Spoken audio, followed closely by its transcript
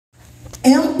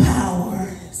empower,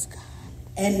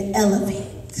 and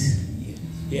elevate.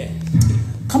 Yeah.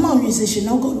 Come on, musician,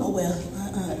 don't go nowhere.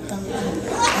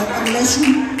 Unless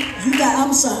you got,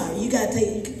 I'm sorry, you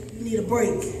need a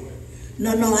break.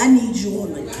 No, I need you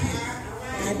on the key.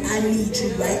 I need you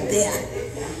right there.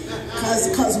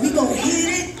 Cause we gonna hit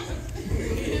it,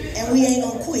 and we ain't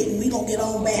gonna quit, and we gonna get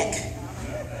on back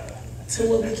to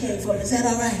where we came from. Is that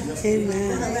all right? Amen.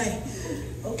 Is that all right?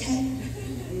 Okay.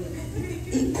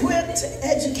 Equip to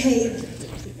educate,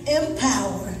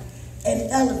 empower,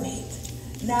 and elevate.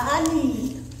 Now I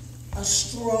need a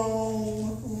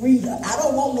strong reader. I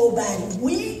don't want nobody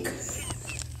weak.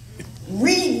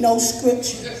 Read no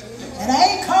scripture. And I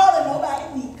ain't calling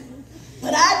nobody weak.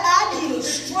 But I need a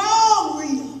strong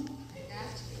reader.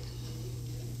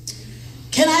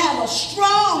 Can I have a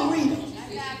strong reader?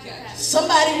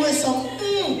 Somebody with some All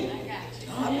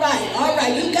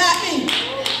right, you got me.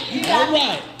 You got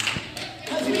me.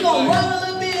 Because we're going to run a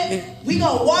little bit, we're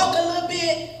going to walk a little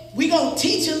bit, we're going to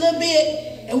teach a little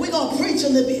bit, and we're going to preach a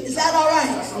little bit. Is that all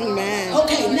right? Amen.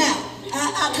 Okay, now,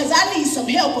 because I need some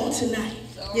help on tonight.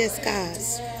 Yes, God.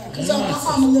 Because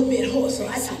I'm a little bit hoarse, so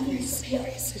I need some help.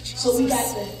 So we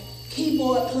got the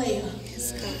keyboard player.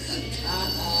 Yes, God.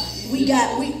 We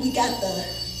got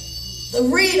the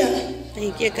reader.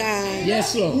 Thank you, God.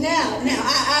 Yes, Lord. Now,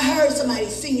 I heard somebody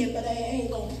singing, but I ain't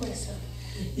gonna press her.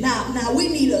 Now we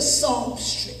need a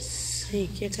songstress.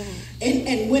 Thank you, God.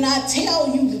 And when I tell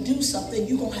you to do something,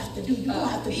 you're gonna have to do. You're gonna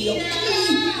have to be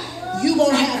okay. You're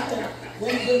gonna have to.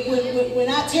 When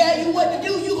I tell you what to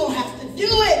do, you're gonna have to do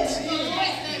it.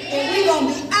 And we're gonna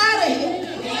be out of here.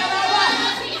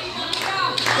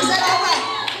 Is that all right?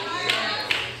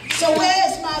 So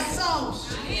where's my song?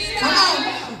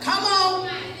 Come on.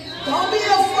 Don't be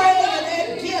afraid of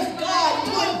that gift God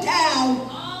put down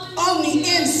on the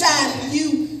inside of you.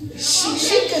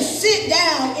 She can sit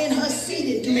down in her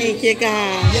seat and do it. Thank you,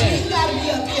 God. She ain't got to be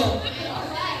up here.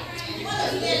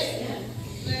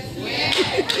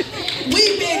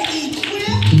 We've been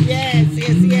equipped. Yes.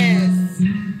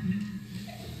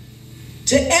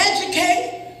 To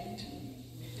educate,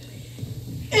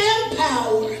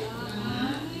 empower,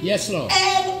 yes, Lord,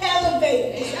 and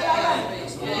elevate. Is that all right?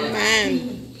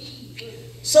 Amen.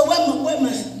 So where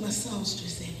my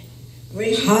songstress at?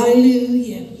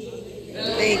 Hallelujah.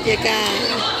 Thank you, God.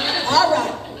 All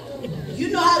right. You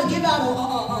know how to give out a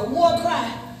war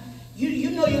cry. You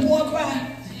know your war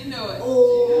cry. You know it.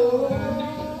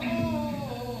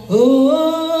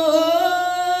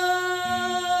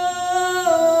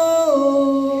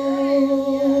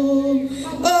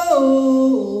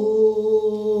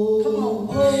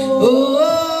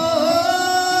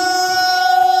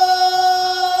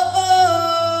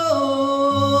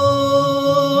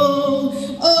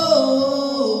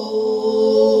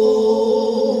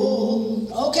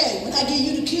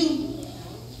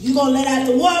 You're going to let out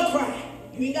the war cry.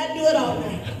 You ain't got to do it all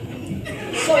night.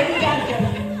 So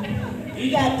we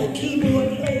got the keyboard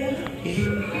player.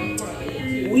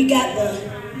 We got the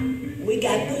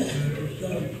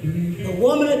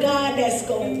woman of God that's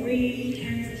going to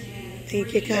read.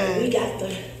 Thank you, God. We got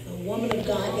the woman of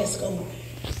God that's going to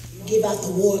give out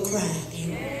the war cry.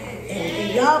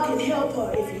 And y'all can help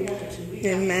her if you want to.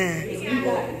 Amen.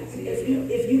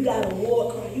 If you got a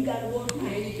war cry, you got a war cry.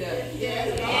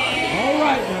 all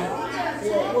right now.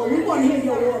 Well, we want to hear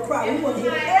your war cry. We want to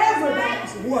hear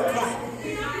everybody's war cry.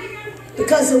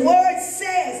 Because the word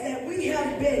says that we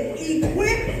have been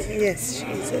equipped. Yes,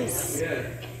 Jesus.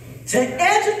 To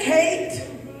educate,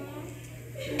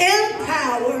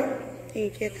 empower,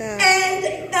 Thank you, God.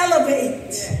 and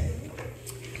elevate.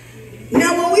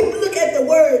 Now, when we look at the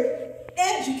word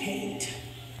educate,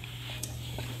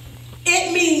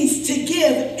 it means to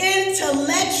give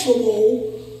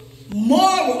intellectual,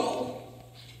 moral,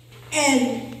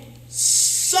 and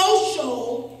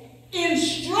social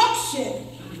instruction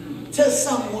to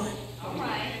someone. All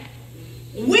right.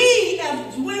 We,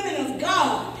 as women of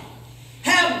God,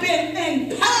 have been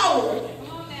empowered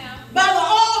by the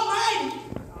Almighty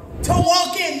to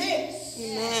walk in this.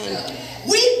 Amen.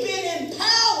 We've been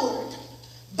empowered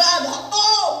by the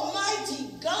Almighty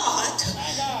God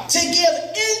to give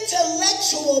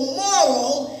intellectual,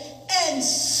 moral, and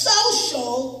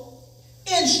social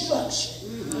instruction.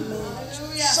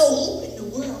 So who in the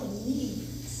world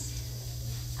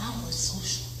needs our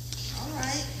social? All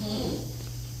right.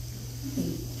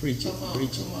 Preach it.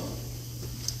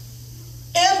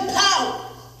 Empower.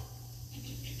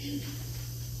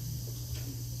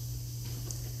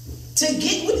 To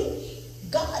get with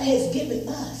God has given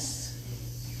us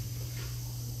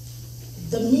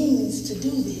the means to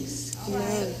do this.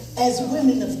 Amen. As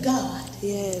women of God.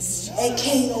 Yes. And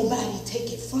can't nobody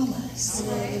take it from us.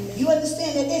 lives. You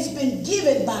understand that it's been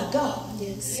given by God.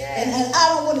 Yes. And I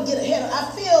don't want to get ahead of,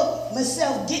 I feel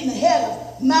myself getting ahead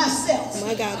of myself.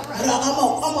 My God. But I'm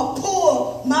going to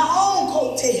pull my own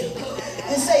coattail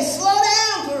and say, slow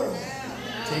down, girl.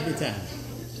 Take your time.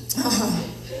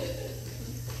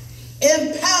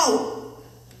 Empower.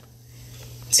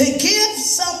 To give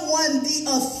someone the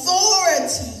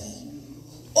authority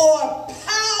or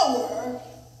power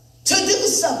to do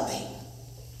something.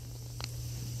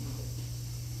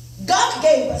 God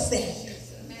gave us that.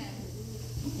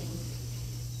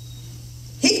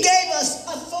 He gave us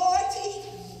authority.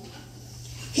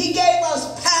 He gave us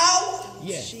power.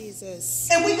 Yes. Jesus.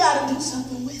 And we got to do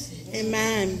something with it.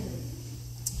 Amen.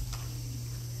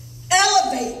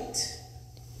 Elevate.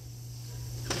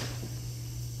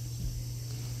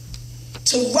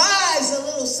 To rise a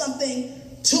little something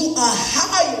to a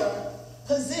higher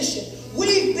position.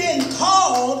 We've been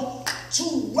called to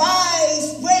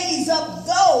raise up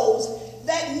those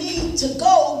that need to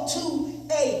go to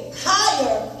a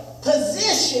higher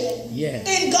position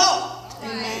in God.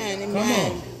 Amen. Amen. Come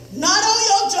on. Not on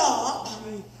your job,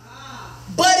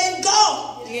 but in God.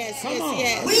 Yes, Come yes, on.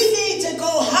 yes. We need to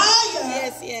go higher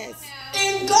Yes, yes.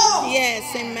 in God.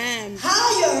 Yes, amen.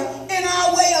 Higher in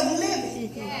our way of living.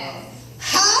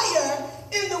 Higher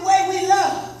in the way we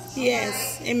love.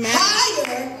 Yes, amen.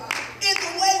 Higher in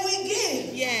the way we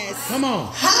give. Yes. Come on.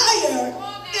 Higher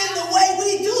in the way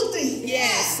we do things.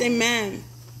 Yes, amen.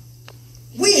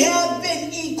 We have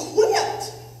been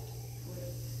equipped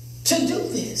to do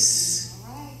this.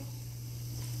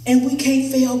 And we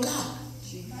can't fail God.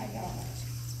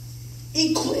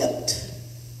 Equipped.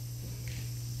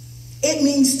 It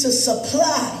means to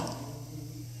supply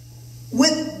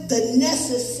with the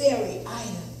necessary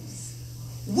items.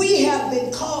 We have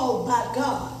been called by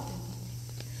God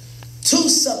to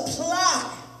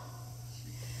supply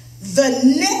the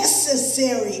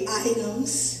necessary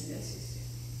items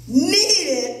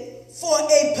needed for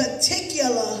a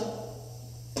particular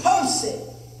person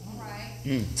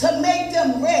to make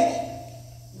them ready.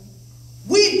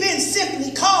 We've been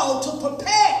simply called to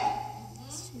prepare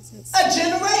Jesus. a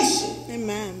generation.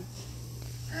 Amen.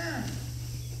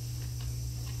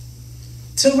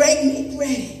 To make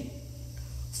ready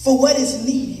for what is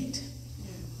needed.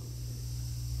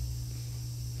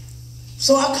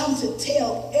 So I come to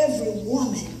tell every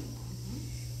woman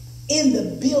in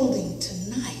the building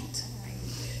tonight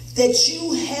that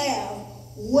you have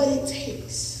what it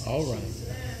takes. All right.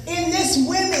 In this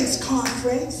women's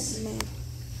conference,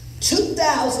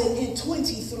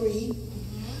 2023,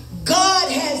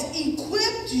 God has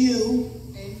equipped you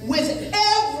with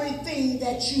everything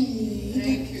that you need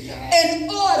in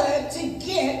order to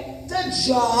get the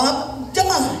job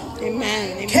done.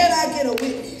 Amen. Amen. Can I get a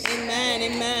witness? Amen.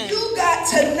 Amen. You got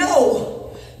to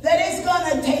know that it's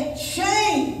going to take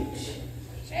change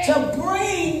to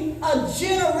bring a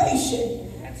generation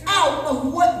out of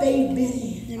what they've been in.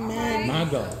 Amen. My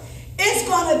God. It's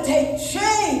going to take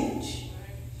change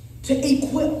to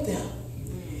equip them.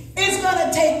 It's going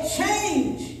to take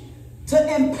change to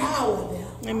empower them.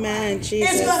 Amen. Jesus.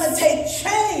 It's going to take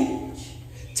change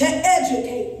to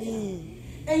educate them.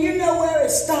 And you know where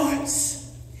it starts?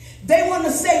 They want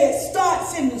to say it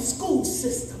starts in the school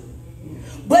system.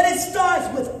 But it starts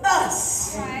with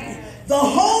us, the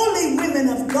holy women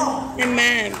of God.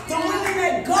 Amen. The women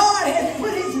that God has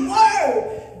put his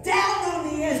word down on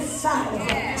the inside of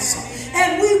us.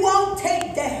 And we won't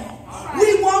take down.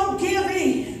 We won't give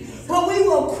in. But we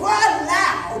will cry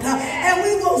loud and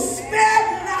we will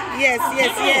spare not. Yes,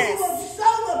 yes, yes. We will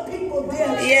show the people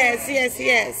their Yes, yes,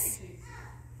 yes.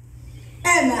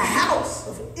 and the house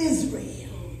of Israel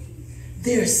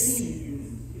their sin.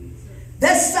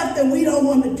 That's something we don't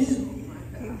want to do.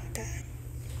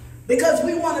 Because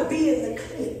we want to be in the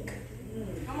clique.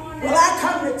 Well, I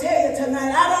come to tell you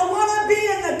tonight, I don't want to be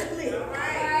in the clique.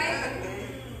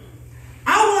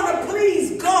 I want to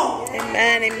please God.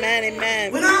 Amen, amen,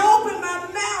 amen. When I open my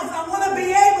mouth, I want to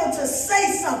be able to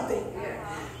say something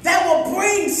that will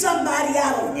bring somebody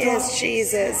out of Yes, darkness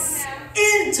Jesus.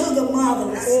 into the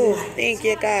marvelous Oh, light. thank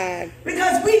you, God.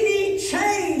 Because we need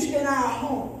change in our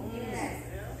home.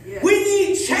 We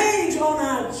need change on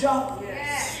our job.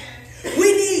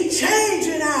 We need change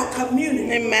in our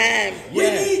community. Amen. We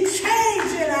need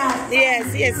change in our family.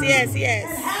 Yes, yes, yes, And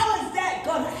yes. how is that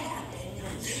going to happen?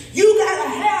 You got to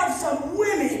have some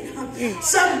women,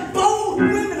 some bold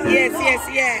women of Yes, God yes,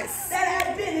 yes. that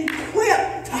have been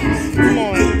equipped to Come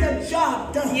on. get the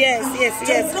job done. Yes, yes,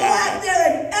 yes, to go God. out there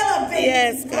and elevate.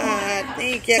 Yes, God.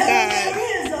 Thank you, Tell them God.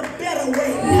 there is a better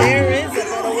way. There is a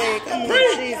better way. Come on,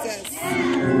 Jesus.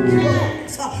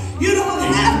 You don't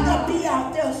have to be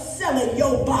out there selling selling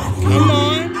your body. Come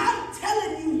on. I'm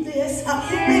telling you this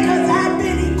because I've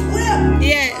been equipped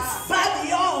Yes. by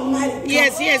the Almighty God.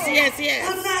 Yes, yes, yes, yes.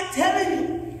 I'm not telling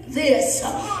you this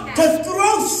to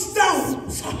throw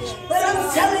stones, but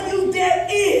I'm telling you there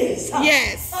is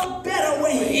Yes. a better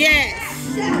way. Yes.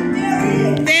 Shout, there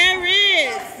is. There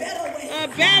is A better way. a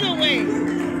better way.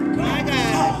 My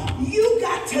God. You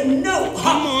got to know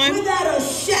Come on. without a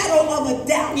shadow of a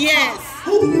doubt Yes.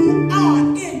 who you are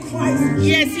in Christ.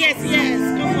 Yes, yes, yes.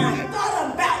 Come And I on.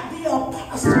 thought about the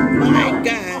apostle. My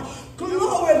God.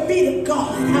 Glory be to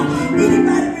God.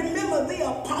 Anybody remember the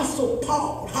apostle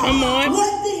Paul? Come on.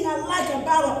 One thing I like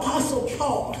about apostle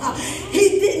Paul,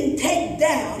 he didn't take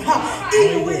down.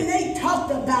 Even when they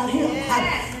talked about him,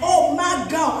 oh my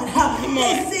God,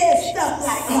 they said stuff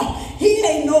like, he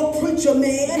ain't no preacher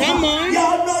man. Come on.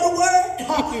 Y'all know the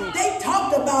word? They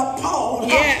talked about Paul,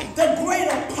 the great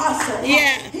apostle.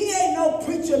 Yeah. He ain't no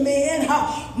preacher man.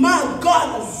 My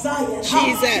God of Zion.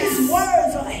 Jesus. His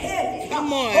words are heavy.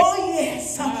 Come on. Oh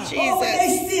yes. Jesus. Oh,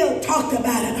 they still talked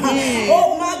about it.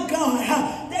 Oh my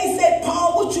God. They said,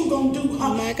 Paul, what you gonna do?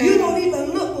 My God. You don't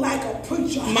even look like a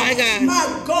preacher. My God.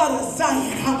 My God of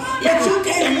Zion. But you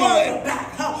can't Come worry on.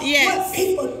 about Yes. what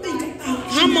people think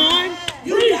about you. Come on.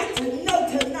 You got to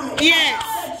know tonight Yes.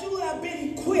 that you have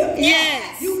been equipped.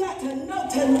 Yes. You got to know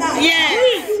tonight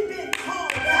Yes. you've been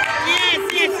called out. Yes, You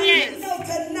yes, got yes. to know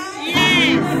tonight Yes.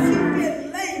 that you've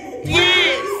been labeled.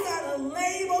 Yes. You got a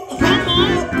label Come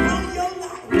on. upon your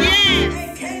life. Yes.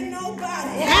 And can't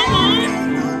nobody. Come on.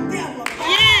 Can't no devil.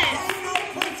 Yes. Can't no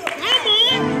principal. Come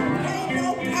on. Can't no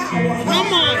power.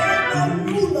 Come on. Can't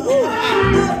no ruler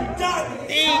of darkness.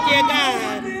 Thank you,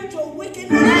 God. Spiritual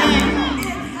wickedness in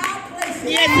high places.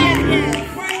 Yes, yes,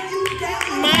 yes. Bring you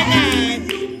down. My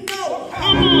God. You know.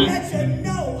 Come on. That you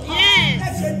know. Yes.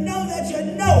 That you know that you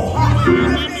know. I've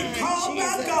been called by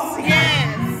God. Yes.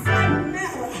 It doesn't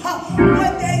matter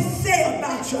what they say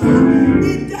about you.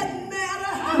 It doesn't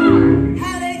matter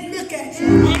how they look at you.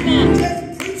 Come on.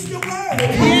 Just preach the word.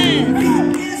 Yes.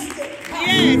 Be instant.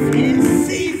 Yes. In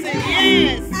season.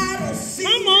 Yes. Out of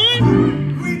season. Come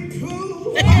on.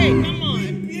 Reprove. Hey, come on.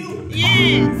 Rebuke.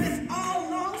 Yes. With all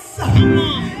long Come suffering.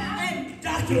 on. And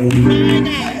document. My For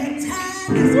God. the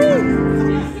time is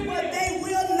coming. But they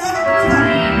will not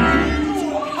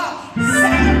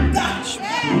sound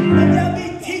doctrine. But there'll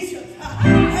be teachers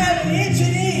having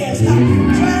engineers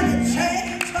trying to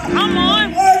change Come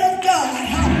on. the word of God.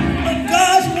 But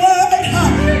God's word,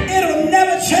 it'll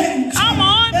never change. Come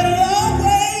on. It'll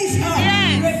always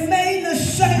Yes. remain the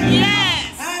same. Yes.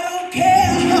 I don't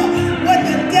care what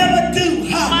the devil do.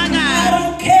 My God. I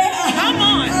don't care Come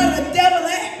on. how the devil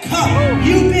act.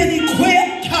 You've been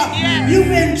equipped. Yes. You've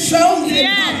been chosen.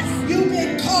 Yes. You've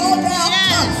been called out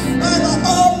Yes. by the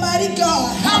Almighty God.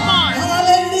 Come on.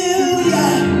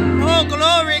 Hallelujah. Oh,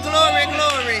 glory, glory,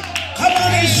 glory. Come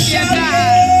on and Thank you, shout God.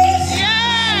 yes.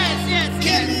 Yes, yes,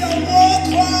 Give me yes. a war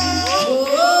cry.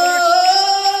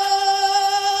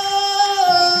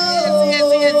 Yes,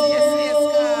 yes, yes, yes,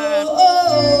 God.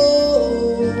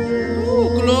 Oh,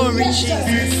 glory,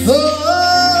 Jesus.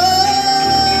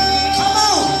 Come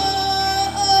on.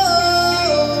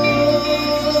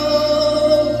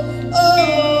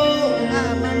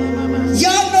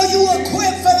 Y'all know you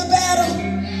equipped for the battle.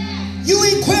 You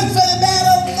equipped for the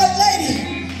battle,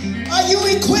 lady. Are you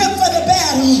equipped for the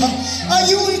battle? Are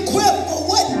you equipped for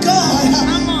what God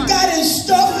got in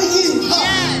store for you?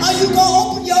 Yes. Are you going to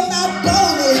open your mouth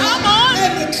boldly Come on.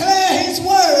 and declare his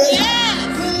word? Yes.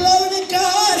 Glory to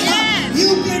God. Yes.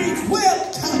 You've been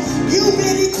equipped. You've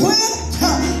been equipped.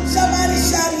 Somebody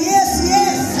shout yes,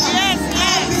 yes. Yes,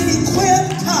 I've been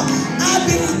equipped. I've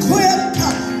been equipped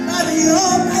by the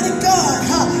Almighty God.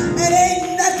 And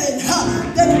ain't nothing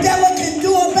the devil can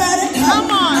do about it.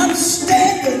 Come on. I'm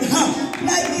standing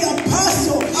like the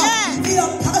apostle. Yes. The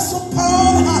apostle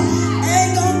Paul.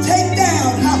 Ain't gonna take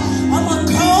down. I'm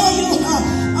gonna call you.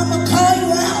 I'm gonna call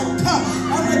you out.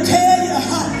 I'm gonna tell you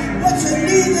what you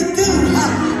need to do.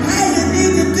 How you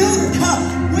need to do it.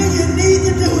 When you need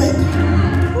to do it.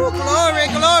 Oh, glory,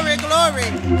 glory, glory.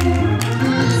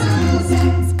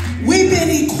 We've been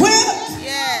equipped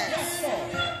Yes.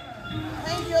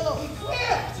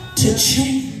 to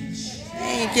change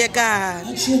Thank you, God.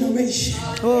 a generation.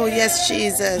 Oh, yes, I'm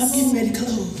Jesus. getting ready to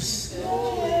close.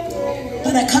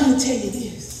 But I come to tell you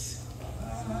this.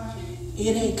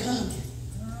 It ain't coming.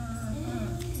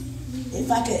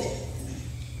 If I could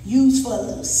use for a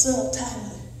little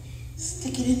subtitle,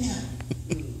 stick it in there.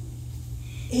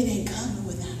 It ain't coming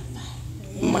without a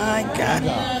fight. My God.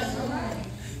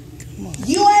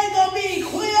 You ain't gonna be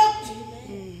equipped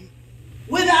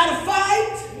without a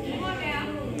fight.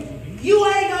 You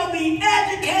ain't gonna be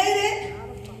educated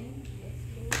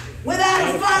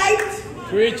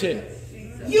Preach it.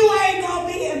 You ain't going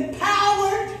to be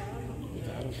empowered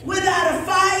without a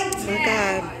fight. My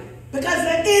God. Because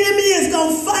the enemy is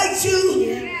going to fight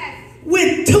you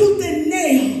with tooth and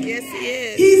nail. Yes, he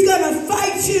is. He's going to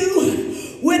fight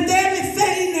you with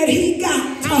everything that he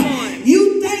got. Come on.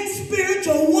 You think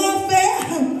spiritual warfare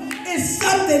is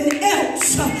something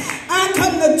else. I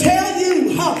come to tell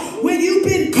you, when you've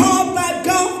been called by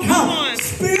God,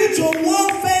 spiritual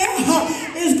warfare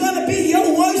is going to be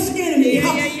your worst enemy.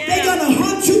 They're going to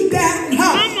hunt you down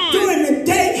during the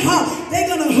day. They're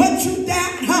going to hunt you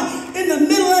down in the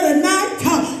middle of the night.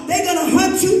 They're going to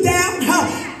hunt you down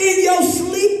in your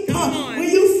sleep when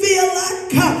you feel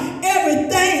like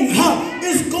everything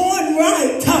is going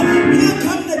right. Here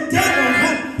come the devil.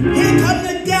 Here come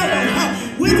the devil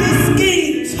with his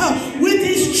schemes, with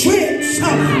his tricks,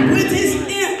 with his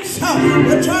imps.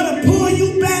 They're trying to pull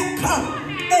you back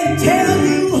and tell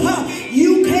you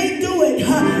you can't do it.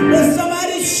 But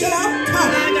somebody shout,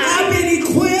 I've been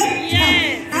equipped.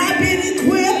 I've been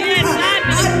equipped. I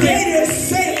dare to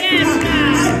say it. I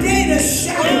dare to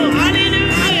shout it. I've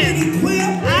been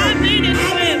equipped. I've been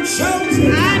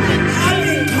chosen. I've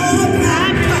been called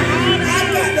out. I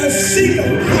got the seal of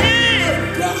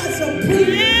God's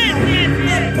approval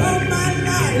upon my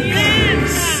life.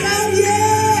 Shout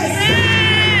yes.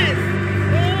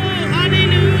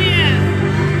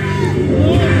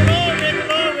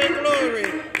 Glory.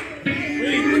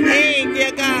 Thank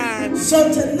you, God.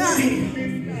 So tonight,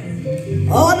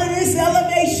 all of this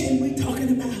elevation we're talking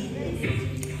about,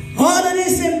 all of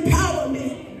this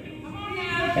empowerment,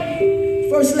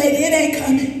 First Lady, it ain't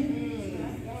coming.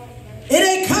 It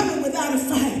ain't coming without a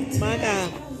fight. My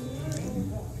God.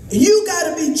 You got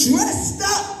to be dressed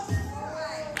up.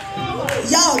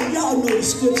 Y'all know the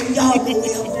scripture. Y'all know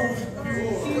where I'm going.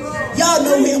 Y'all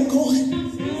know where I'm going.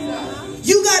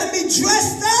 You got to be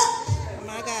dressed up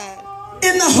My God.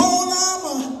 in the whole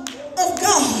armor of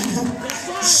God.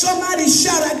 Somebody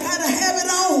shout, I got to have it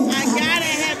on. I gotta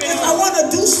have it If on. I want to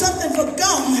do something for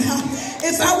God,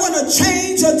 if I want to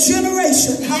change a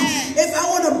generation, if I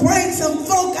want to bring some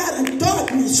folk out of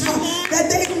darkness, that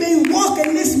they can be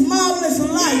walking this marvelous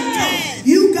light,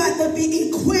 you got to be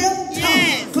equipped.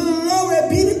 Glory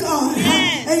be to God.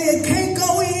 And you can't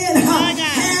go in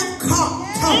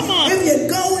half-cocked. If you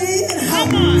go in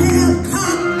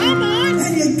half-cocked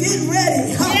and you get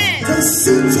ready to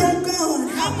shoot your gun,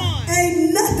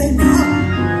 ain't nothing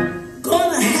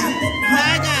gonna happen.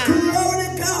 Glory to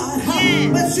God.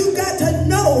 But you got to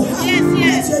know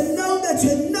that you know that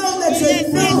you know that you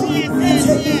know that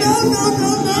you know.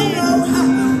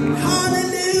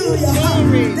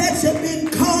 Hallelujah. That you've been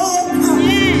called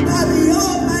by the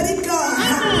Almighty God.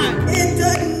 It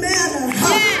doesn't matter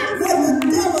what the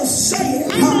devil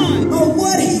saying or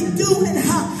what he doing. I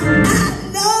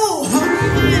know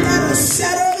without a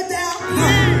shadow of a doubt,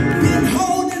 been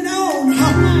holding on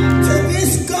to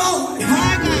this God for a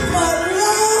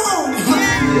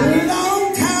long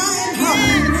time.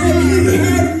 And he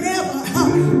had never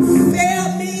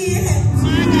failed me yet.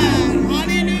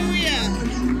 Hallelujah.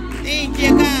 Thank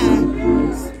you, God.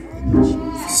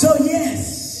 So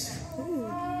yes,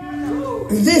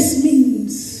 this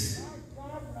means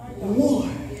war.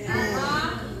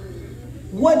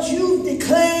 What you've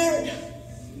declared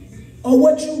or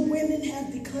what you women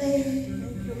have declared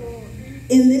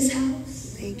in this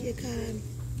house, Thank you, God.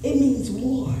 it means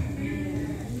war.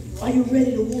 Are you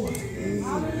ready to war?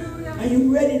 Are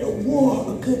you ready to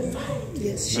war a good fight?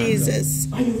 Yes, Jesus.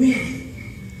 Are you ready?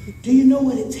 Do you know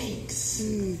what it takes?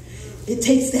 It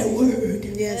takes that word.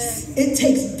 Yes. It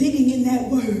takes digging in that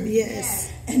word. Yes.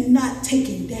 And not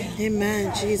taking down.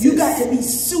 Amen, Jesus. You got to be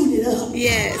suited up.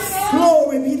 Yes.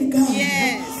 Glory be to God.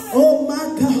 Yes. Oh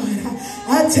my God.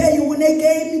 I tell you, when they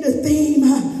gave me the theme,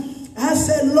 I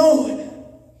said, Lord,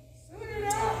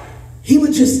 he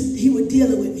would deal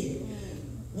with me.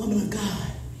 Woman of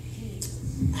God.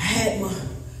 I had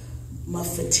my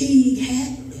fatigue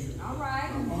hat. And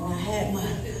I had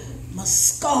my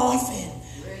scarf, and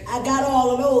I got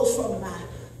all of those from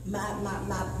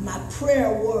my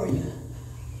prayer warrior.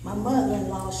 My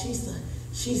mother-in-law, she's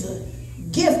a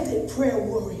gifted prayer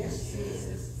warrior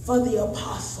for the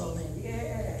apostle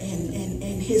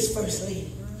and his first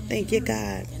lady. Thank you,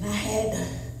 God. And I had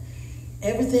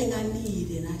everything I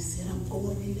need, and I said, I'm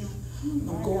going in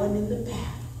the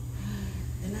battle.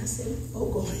 And I said, oh,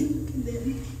 God, you looking at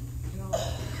me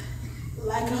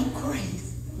like I'm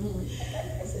crazy.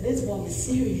 I said, this woman's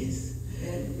serious.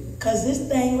 Because this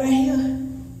thing right here,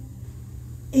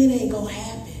 it ain't going to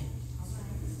happen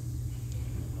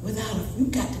without you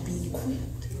got to be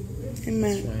equipped.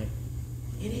 Amen. Right.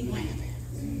 It ain't going to happen.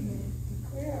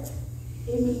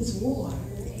 It means war.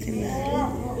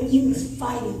 It means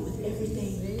fighting with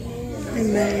everything you got.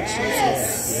 Amen,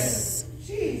 Jesus.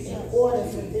 In order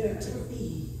for there to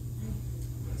be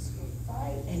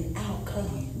an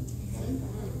outcome,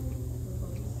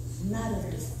 not of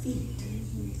defeat,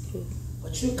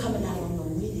 but you're coming out on the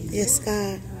winning side. Yes,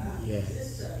 God.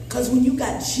 Yes. Because when you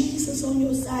got Jesus on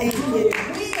your side, you will win.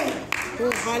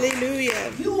 Oh,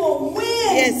 hallelujah. You will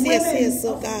win. Yes,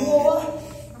 oh God. War.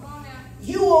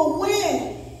 You will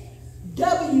win.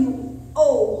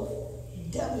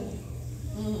 W-O-W.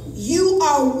 You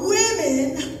are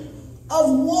women of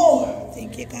war.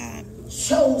 Thank you, God.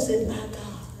 Chosen by God.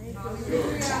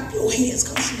 Clap your hands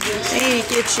because you did. Thank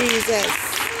you, Jesus.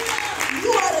 You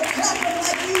ought to clap them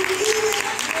like you mean it.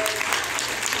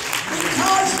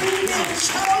 Because you've been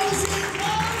chosen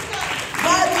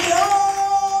by the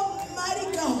Almighty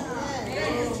God.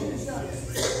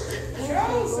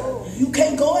 You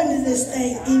can't go into this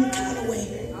thing any kind of way.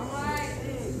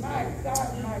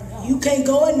 You can't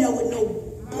go in there with no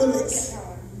bullets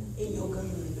in your gun.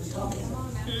 I'm talking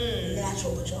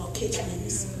natural, but y'all catching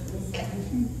this.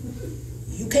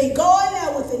 You can't go in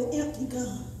there with an empty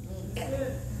gun.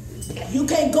 You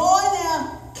can't go in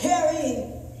there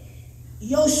carrying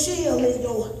your shield in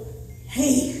your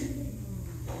hand.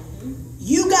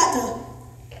 You got to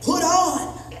put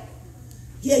on,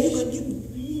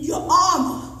 your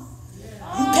armor.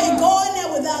 You can't go in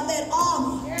there without that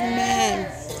armor. Amen.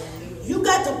 You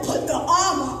got to put the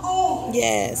armor on.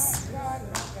 Yes.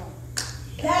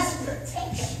 That's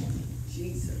protection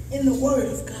in the Word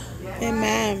of God.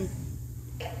 Amen.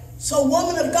 So,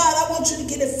 woman of God, I want you to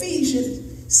get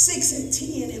Eph.6 and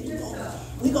 10, and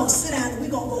we're gonna sit down and we're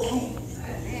gonna go home.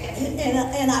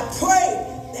 And I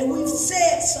pray that we've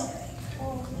said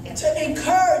something to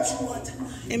encourage you on tonight.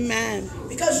 Amen.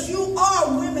 Because you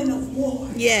are women of war.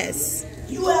 Yes.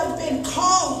 You have been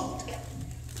called,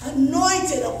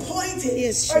 anointed, appointed,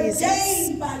 Yes,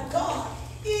 ordained by God,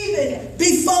 even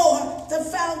before the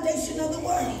foundation of the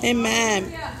world.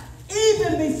 Amen.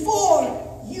 Even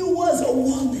before you was a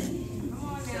woman.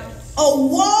 A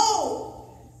woe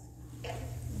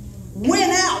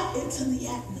went out into the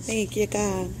atmosphere. Thank you,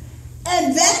 God.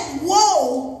 And that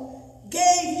woe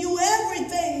gave you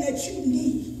everything that you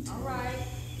need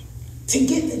to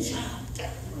get the job done.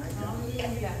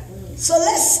 So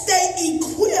let's stay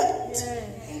equipped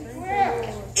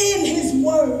in His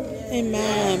Word.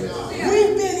 Amen.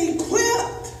 We've been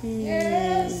equipped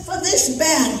for this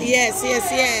battle. Yes, yes,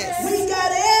 yes. We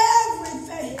got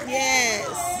everything Yes.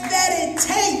 that it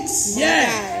takes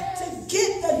Yeah. to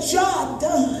get the job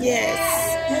done. Yes.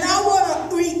 And I want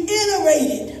to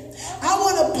reiterate it. I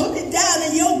want to put it down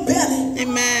in your belly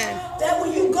Amen. that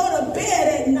when you go to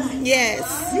bed at night, Yes.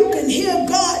 you can hear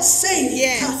God saying,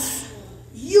 Yes.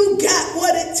 you got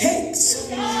what it takes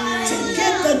to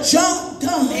get the job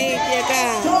done. Thank you,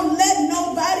 God. Don't let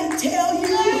nobody tell you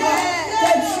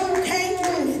that you can't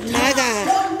do it. My God.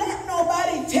 Don't let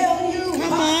nobody tell you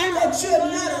Come on. that you're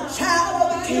not a child of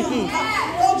the King.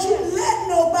 Don't you let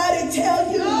nobody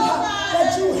tell you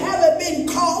that you haven't been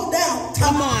called out.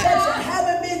 Come on. That you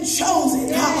haven't been chosen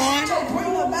Come on. to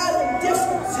bring about a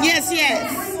difference. Yes,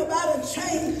 yes. To bring about a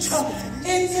change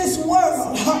in this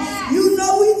world. You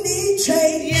know we need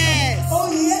change. Yes.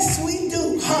 Oh, yes, we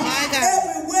do. My God.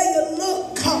 Everywhere you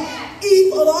look,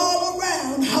 evil all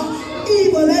around.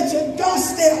 Evil at your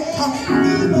doorstep.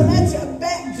 Evil at your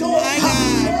back door. My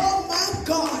God. Oh, my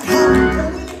God. But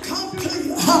when it comes to you,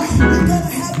 you're going to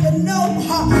have to know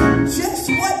just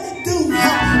what to do.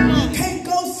 You can't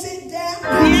go sit down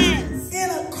in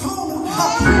a corner.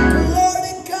 Glory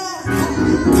to God.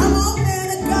 Come on, man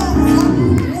of God.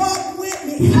 Walk with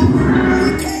me. You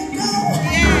can't go.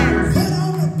 Put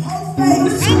on the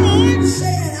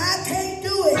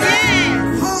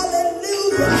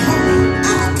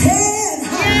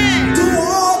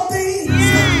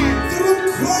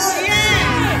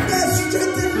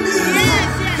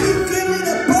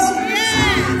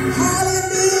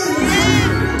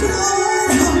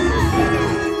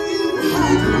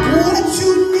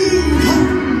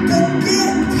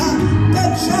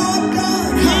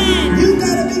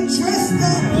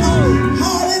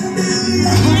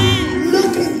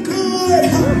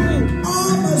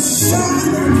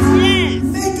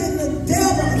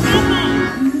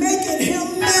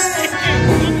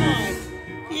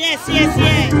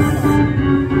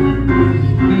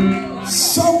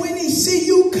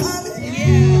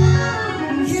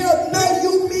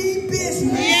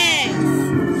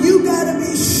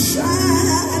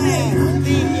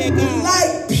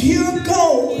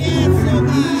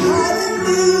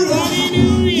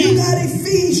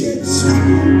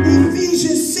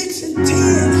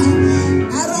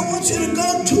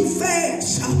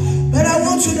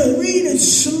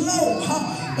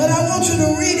But I want you to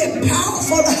read it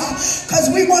powerful because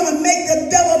we want to make the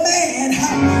devil mad.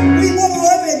 We want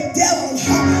every devil,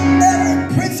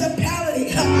 every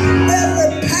principality, every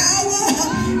power,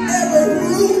 every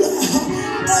ruler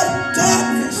of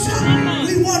darkness.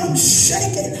 We want them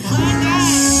shaking,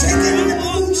 shaking in the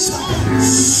boots.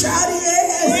 Shout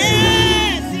yes.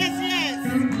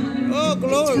 Oh,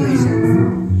 glory.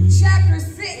 Chapter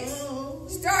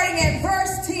 6, starting at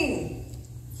verse 10.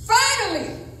 Finally,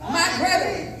 my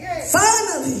brethren.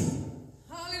 Finally,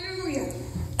 Hallelujah.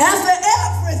 after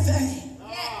everything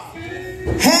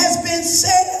has been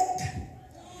said,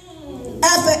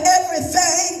 after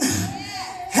everything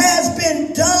has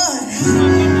been done,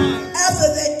 after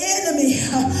the enemy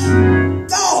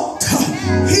thought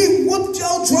he whooped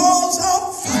your drawers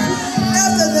off,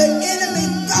 after the enemy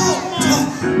thought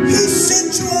he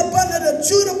sent you up under the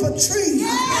juniper tree,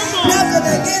 after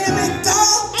the enemy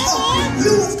thought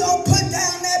you was going to put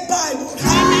down that Bible,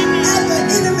 after the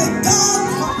enemy thought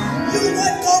you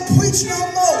wasn't going to preach no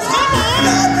more.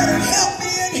 Y'all better help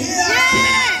me in here.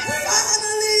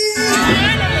 Finally,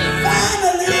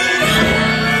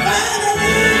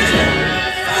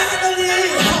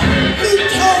 we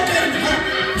talking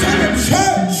to the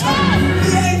church.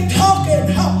 We ain't talking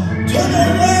to the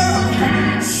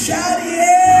world. Shout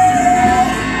yeah.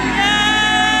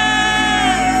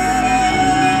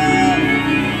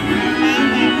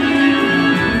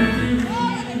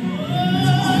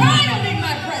 Finally,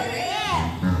 my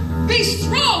brethren, be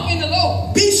strong in the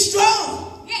Lord. Be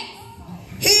strong. Yes.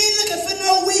 He ain't looking for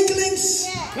no weaklings.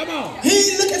 Come on. He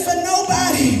ain't looking for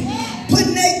nobody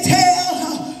putting their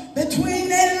tail between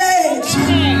their legs.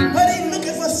 But he's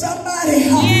looking for somebody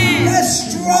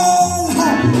that's strong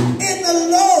in the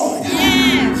Lord.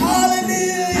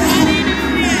 Hallelujah.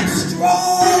 That's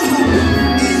strong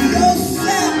in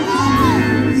yourself.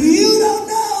 You don't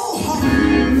know,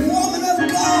 woman of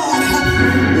God,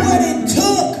 what it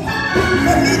took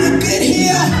for me to get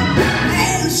here.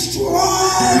 I ain't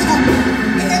strong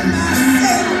in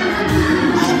myself.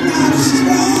 I'm not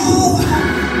strong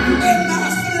in my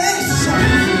flesh,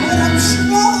 but I'm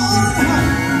strong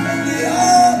in the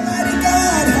Almighty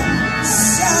God.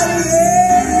 Shout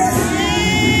yeah.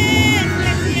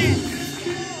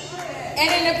 And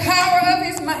in the power of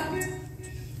his might,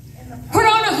 put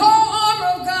on the whole armor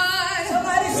of God.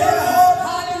 Somebody say the whole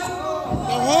Hallelujah.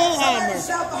 The whole Somebody armor.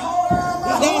 shout the whole armor.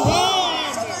 The whole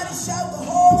armor. Somebody shout the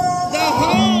whole armor. The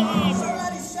whole armor.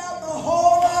 Somebody shout the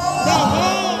whole armor. The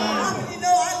whole armor. How many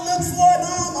know I looked for an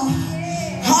armor?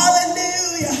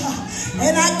 Hallelujah.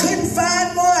 And I couldn't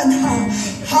find one.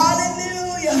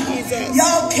 Hallelujah. Jesus.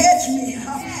 Y'all catch me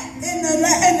in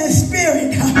the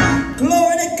spirit.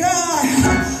 Glory to God.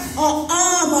 Our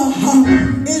armor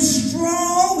is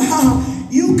strong.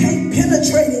 You can't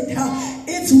penetrate it.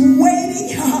 It's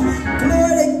weighty.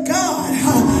 Glory to God.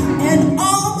 And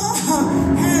armor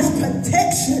has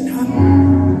protection.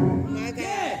 My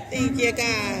God. Thank you,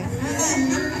 God.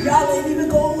 Y'all ain't even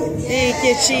going with me. Thank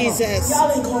you, Jesus.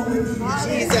 Y'all ain't going with me.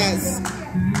 Jesus.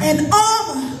 And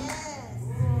armor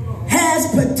has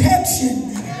protection.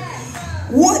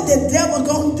 What the devil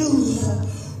gonna do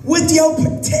with your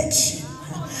protection?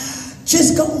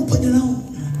 Just go and put it on.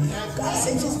 God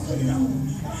said just put it on.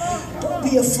 Don't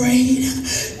be afraid.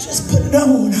 Just put it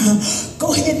on.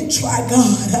 Go ahead and try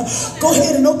God. Go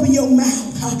ahead and open your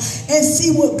mouth and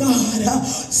see what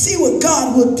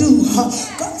God will do.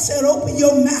 God said open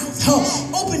your mouth.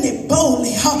 Open it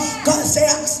boldly. God said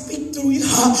I'll speak through you.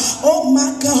 Oh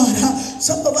my God.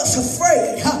 Some of us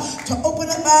afraid to open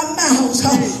up our mouths.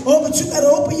 Oh, but you got to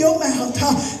open your mouth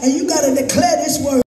and you got to declare this word.